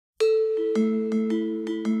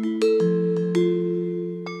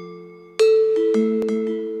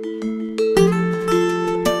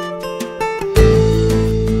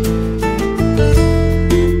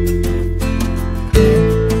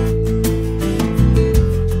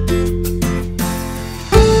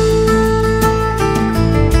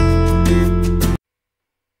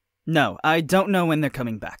No, I don't know when they're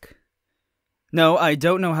coming back. No, I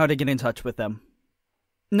don't know how to get in touch with them.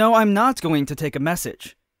 No, I'm not going to take a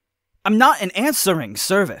message. I'm not an answering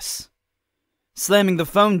service. Slamming the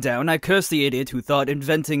phone down, I cursed the idiot who thought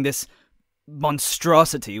inventing this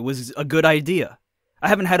monstrosity was a good idea. I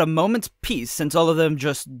haven't had a moment's peace since all of them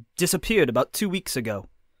just disappeared about 2 weeks ago.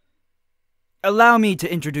 Allow me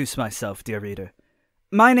to introduce myself, dear reader.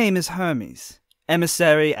 My name is Hermes,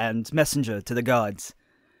 emissary and messenger to the gods.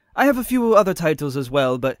 I have a few other titles as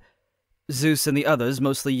well, but Zeus and the others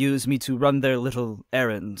mostly use me to run their little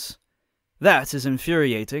errands. That is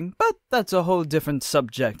infuriating, but that's a whole different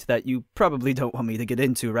subject that you probably don't want me to get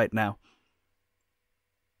into right now.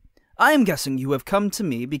 I am guessing you have come to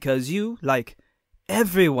me because you, like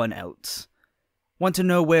everyone else, want to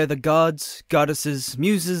know where the gods, goddesses,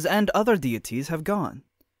 muses, and other deities have gone.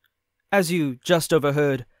 As you just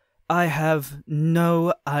overheard, I have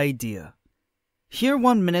no idea. Here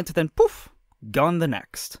 1 minute, then poof, gone the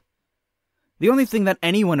next. The only thing that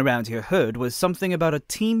anyone around here heard was something about a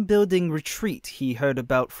team-building retreat he heard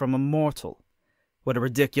about from a mortal. What a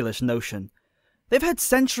ridiculous notion. They've had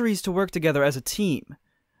centuries to work together as a team.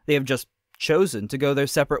 They have just chosen to go their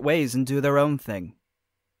separate ways and do their own thing.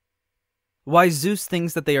 Why Zeus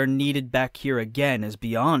thinks that they are needed back here again is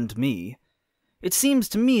beyond me. It seems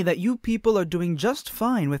to me that you people are doing just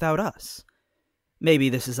fine without us. Maybe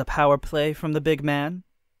this is a power play from the big man.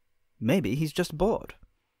 Maybe he's just bored.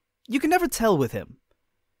 You can never tell with him.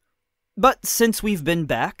 But since we've been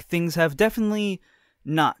back, things have definitely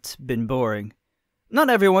not been boring.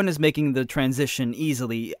 Not everyone is making the transition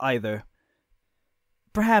easily either.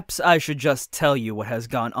 Perhaps I should just tell you what has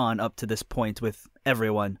gone on up to this point with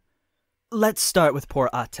everyone. Let's start with poor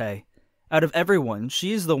Ate. Out of everyone,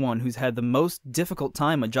 she is the one who's had the most difficult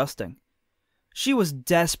time adjusting. She was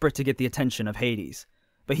desperate to get the attention of Hades,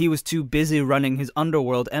 but he was too busy running his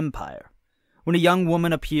underworld empire. When a young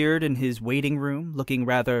woman appeared in his waiting room, looking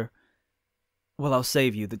rather... well, I'll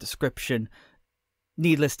save you the description.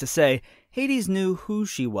 Needless to say, Hades knew who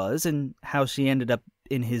she was and how she ended up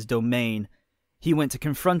in his domain. He went to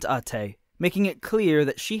confront Ate, making it clear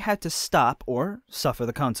that she had to stop or suffer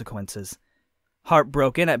the consequences.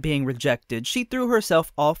 Heartbroken at being rejected, she threw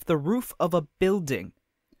herself off the roof of a building,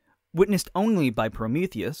 witnessed only by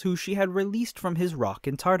Prometheus, who she had released from his rock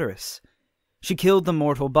in Tartarus. She killed the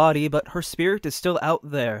mortal body, but her spirit is still out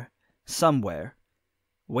there, somewhere,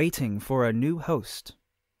 waiting for a new host.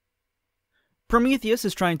 Prometheus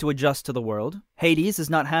is trying to adjust to the world. Hades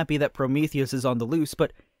is not happy that Prometheus is on the loose,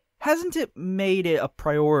 but hasn't it made it a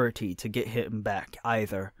priority to get him back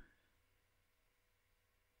either?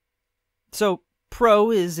 So,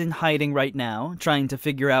 Pro is in hiding right now, trying to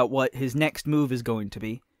figure out what his next move is going to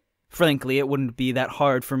be. Frankly, it wouldn't be that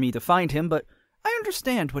hard for me to find him, but I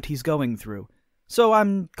understand what he's going through, so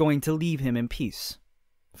I'm going to leave him in peace.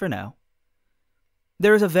 For now.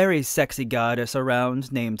 There is a very sexy goddess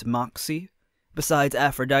around named Moxie. Besides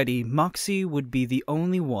Aphrodite, Moxie would be the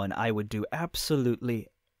only one I would do absolutely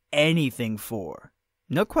anything for.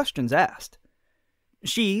 No questions asked.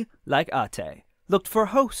 She, like Ate, looked for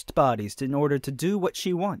host bodies in order to do what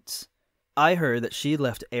she wants. I heard that she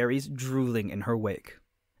left Ares drooling in her wake,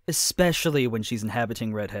 especially when she's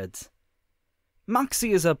inhabiting redheads.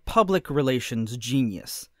 Moxie is a public relations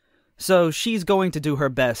genius, so she's going to do her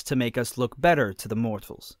best to make us look better to the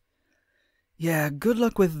mortals. Yeah, good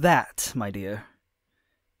luck with that, my dear.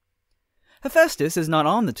 Hephaestus is not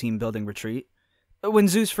on the team-building retreat. When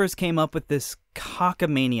Zeus first came up with this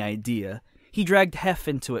cockamamie idea, he dragged Hef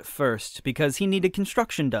into it first because he needed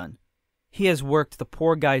construction done. He has worked the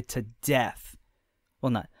poor guy to death. Well,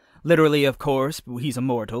 not literally, of course, he's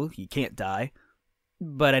immortal, he can't die.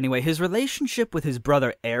 But anyway, his relationship with his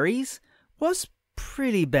brother Ares was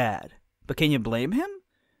pretty bad. But can you blame him?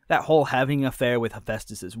 That whole having an affair with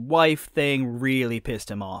Hephaestus' wife thing really pissed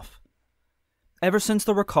him off. Ever since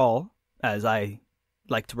the recall, as I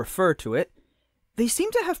like to refer to it, they seem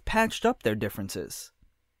to have patched up their differences.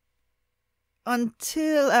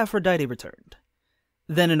 Until Aphrodite returned.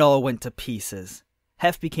 Then it all went to pieces.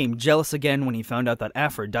 Hef became jealous again when he found out that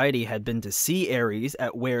Aphrodite had been to see Ares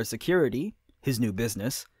at Ware Security, his new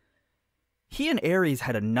business. He and Ares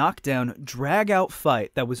had a knockdown, drag-out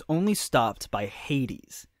fight that was only stopped by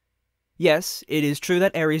Hades. Yes, it is true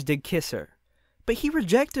that Ares did kiss her, but he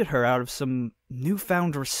rejected her out of some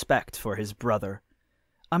newfound respect for his brother.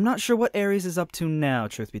 I'm not sure what Ares is up to now,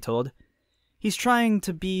 truth be told. He's trying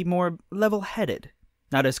to be more level-headed,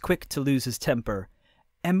 not as quick to lose his temper,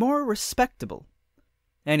 and more respectable.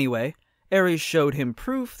 Anyway, Ares showed him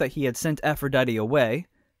proof that he had sent Aphrodite away.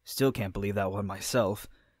 Still can't believe that one myself.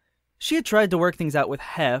 She had tried to work things out with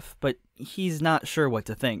Hef, but he's not sure what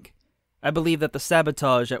to think. I believe that the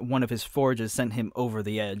sabotage at one of his forges sent him over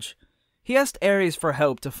the edge. He asked Ares for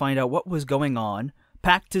help to find out what was going on,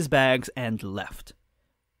 packed his bags, and left.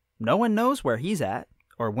 No one knows where he's at,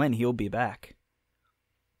 or when he'll be back.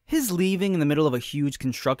 His leaving in the middle of a huge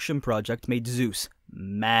construction project made Zeus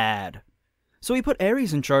mad. So he put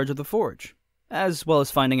Ares in charge of the forge, as well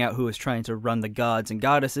as finding out who is trying to run the gods and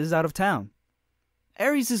goddesses out of town.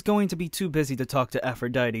 Ares is going to be too busy to talk to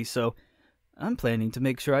Aphrodite, so I'm planning to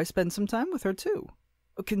make sure I spend some time with her too.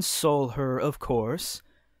 Console her, of course.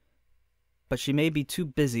 But she may be too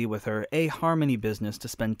busy with her harmony business to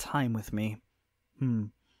spend time with me.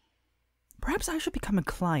 Perhaps I should become a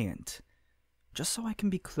client, just so I can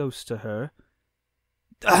be close to her.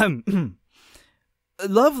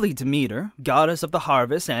 Lovely Demeter, goddess of the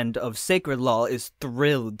harvest and of sacred law, is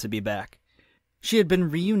thrilled to be back. She had been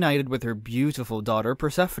reunited with her beautiful daughter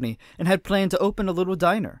Persephone and had planned to open a little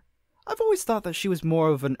diner. I've always thought that she was more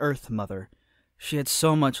of an earth mother. She had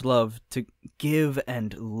so much love to give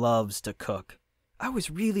and loves to cook. I was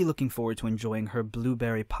really looking forward to enjoying her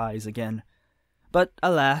blueberry pies again. But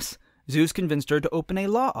alas, Zeus convinced her to open a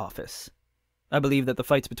law office. I believe that the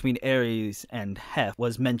fights between Ares and Heth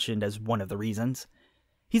was mentioned as one of the reasons.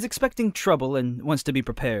 He's expecting trouble and wants to be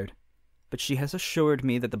prepared, but she has assured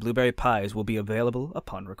me that the blueberry pies will be available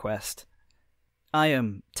upon request. I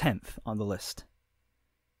am 10th on the list.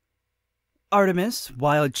 Artemis,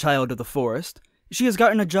 wild child of the forest, she has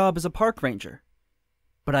gotten a job as a park ranger.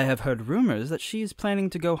 But I have heard rumors that she is planning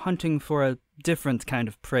to go hunting for a different kind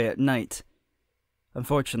of prey at night.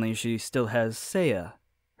 Unfortunately, she still has Seiya,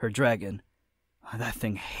 her dragon. That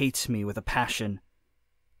thing hates me with a passion.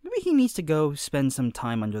 Maybe he needs to go spend some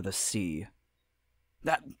time under the sea.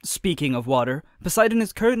 Speaking of water, Poseidon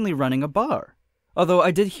is currently running a bar. Although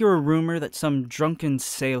I did hear a rumor that some drunken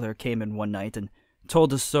sailor came in one night and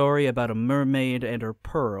told a story about a mermaid and her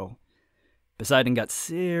pearl. Poseidon got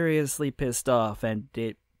seriously pissed off, and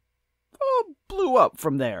it blew up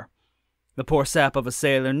from there. The poor sap of a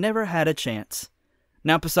sailor never had a chance.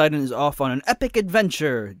 Now Poseidon is off on an epic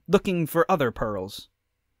adventure, looking for other pearls.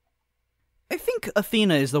 I think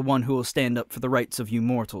Athena is the one who will stand up for the rights of you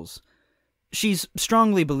mortals. She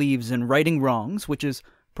strongly believes in righting wrongs, which is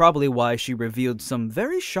probably why she revealed some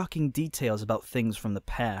very shocking details about things from the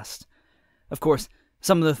past. Of course,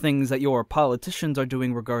 some of the things that your politicians are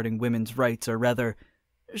doing regarding women's rights are rather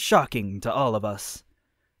shocking to all of us.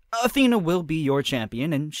 Athena will be your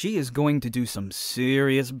champion, and she is going to do some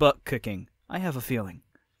serious butt kicking, I have a feeling.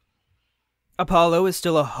 Apollo is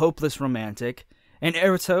still a hopeless romantic, and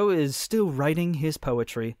Erito is still writing his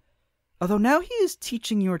poetry. Although now he is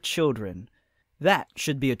teaching your children. That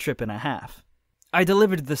should be a trip and a half. I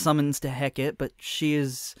delivered the summons to Hecate, but she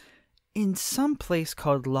is in some place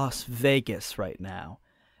called Las Vegas right now,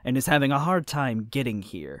 and is having a hard time getting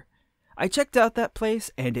here. I checked out that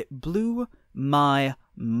place, and it blew my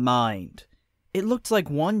mind. It looked like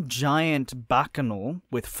one giant bacchanal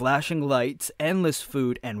with flashing lights, endless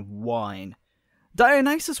food, and wine.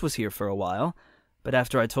 Dionysus was here for a while, but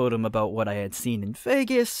after I told him about what I had seen in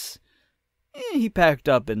Vegas, he packed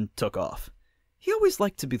up and took off. He always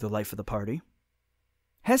liked to be the life of the party.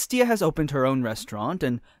 Hestia has opened her own restaurant,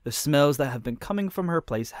 and the smells that have been coming from her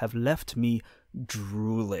place have left me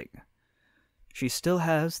drooling. She still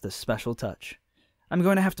has the special touch. I'm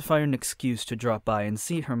going to have to find an excuse to drop by and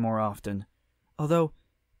see her more often. Although,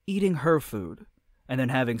 eating her food, and then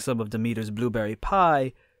having some of Demeter's blueberry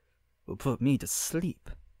pie, will put me to sleep.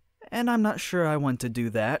 And I'm not sure I want to do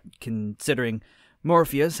that, considering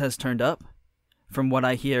Morpheus has turned up. From what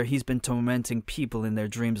I hear, he's been tormenting people in their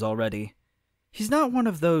dreams already. He's not one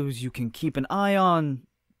of those you can keep an eye on,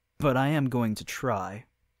 but I am going to try.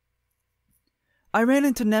 I ran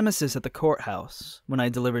into Nemesis at the courthouse when I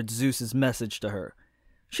delivered Zeus's message to her.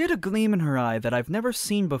 She had a gleam in her eye that I've never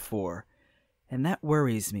seen before, and that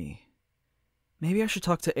worries me. Maybe I should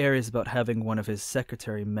talk to Ares about having one of his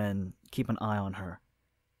secretary men keep an eye on her.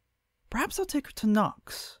 Perhaps I'll take her to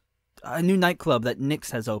Nox, a new nightclub that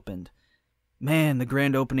Nyx has opened. Man, the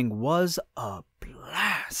grand opening was a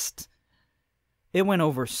blast. It went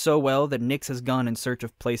over so well that Nyx has gone in search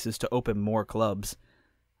of places to open more clubs.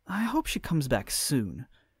 I hope she comes back soon.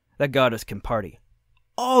 That goddess can party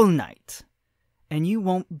all night. And you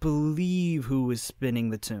won't believe who is spinning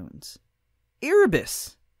the tunes.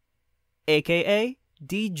 Erebus, a.k.a.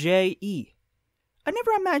 DJE. I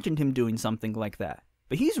never imagined him doing something like that,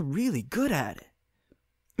 but he's really good at it.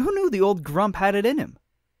 Who knew the old grump had it in him?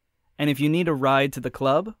 And if you need a ride to the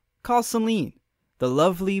club, call Selene, the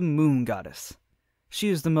lovely moon goddess. She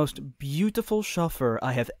is the most beautiful chauffeur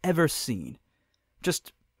I have ever seen.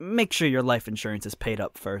 Just make sure your life insurance is paid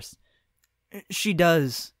up first. She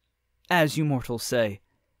does as you mortals say,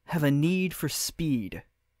 have a need for speed.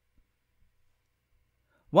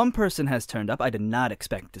 One person has turned up I did not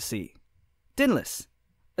expect to see. Dinless,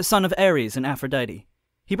 a son of Ares and Aphrodite.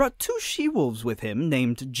 He brought 2 she-wolves with him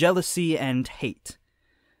named Jealousy and Hate.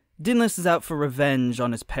 Dinless is out for revenge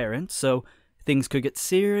on his parents, so things could get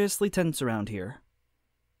seriously tense around here.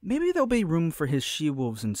 Maybe there'll be room for his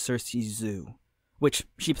she-wolves in Circe's zoo, which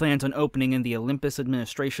she plans on opening in the Olympus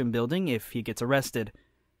Administration building if he gets arrested.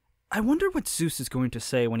 I wonder what Zeus is going to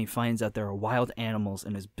say when he finds out there are wild animals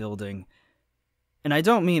in his building. And I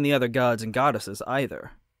don't mean the other gods and goddesses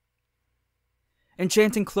either.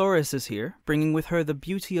 Enchanting Chloris is here, bringing with her the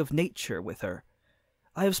beauty of nature with her.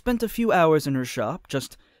 I have spent a few hours in her shop,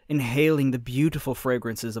 just inhaling the beautiful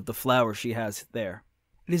fragrances of the flowers she has there.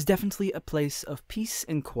 It is definitely a place of peace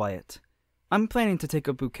and quiet. I'm planning to take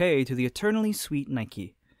a bouquet to the eternally sweet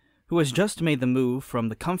Nike, who has just made the move from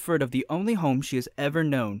the comfort of the only home she has ever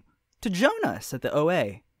known to join us at the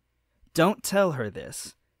OA. Don't tell her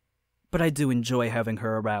this, but I do enjoy having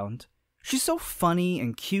her around. She's so funny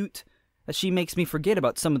and cute that she makes me forget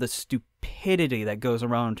about some of the stupidity that goes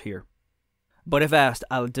around here. But if asked,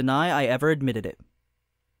 I'll deny I ever admitted it.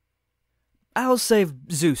 I'll save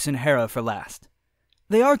Zeus and Hera for last.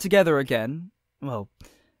 They are together again. Well,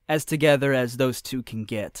 as together as those two can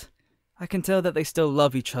get. I can tell that they still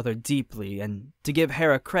love each other deeply, and to give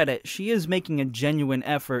Hera credit, she is making a genuine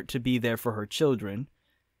effort to be there for her children.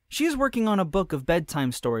 She is working on a book of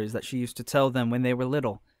bedtime stories that she used to tell them when they were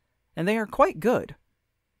little, and they are quite good.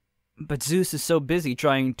 But Zeus is so busy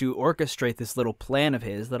trying to orchestrate this little plan of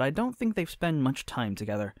his that I don't think they've spent much time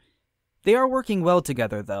together. They are working well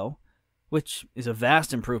together, though, which is a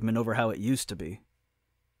vast improvement over how it used to be.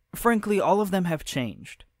 Frankly, all of them have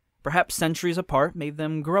changed. Perhaps centuries apart made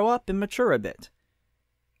them grow up and mature a bit.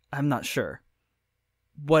 I'm not sure.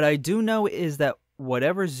 What I do know is that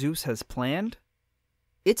whatever Zeus has planned,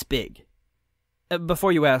 it's big.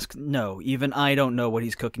 Before you ask, no, even I don't know what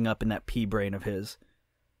he's cooking up in that pea brain of his.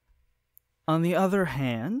 On the other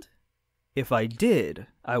hand, if I did,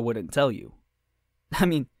 I wouldn't tell you. I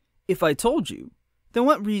mean, if I told you, then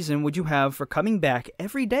what reason would you have for coming back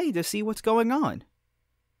every day to see what's going on?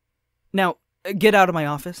 Now, get out of my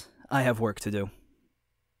office. I have work to do.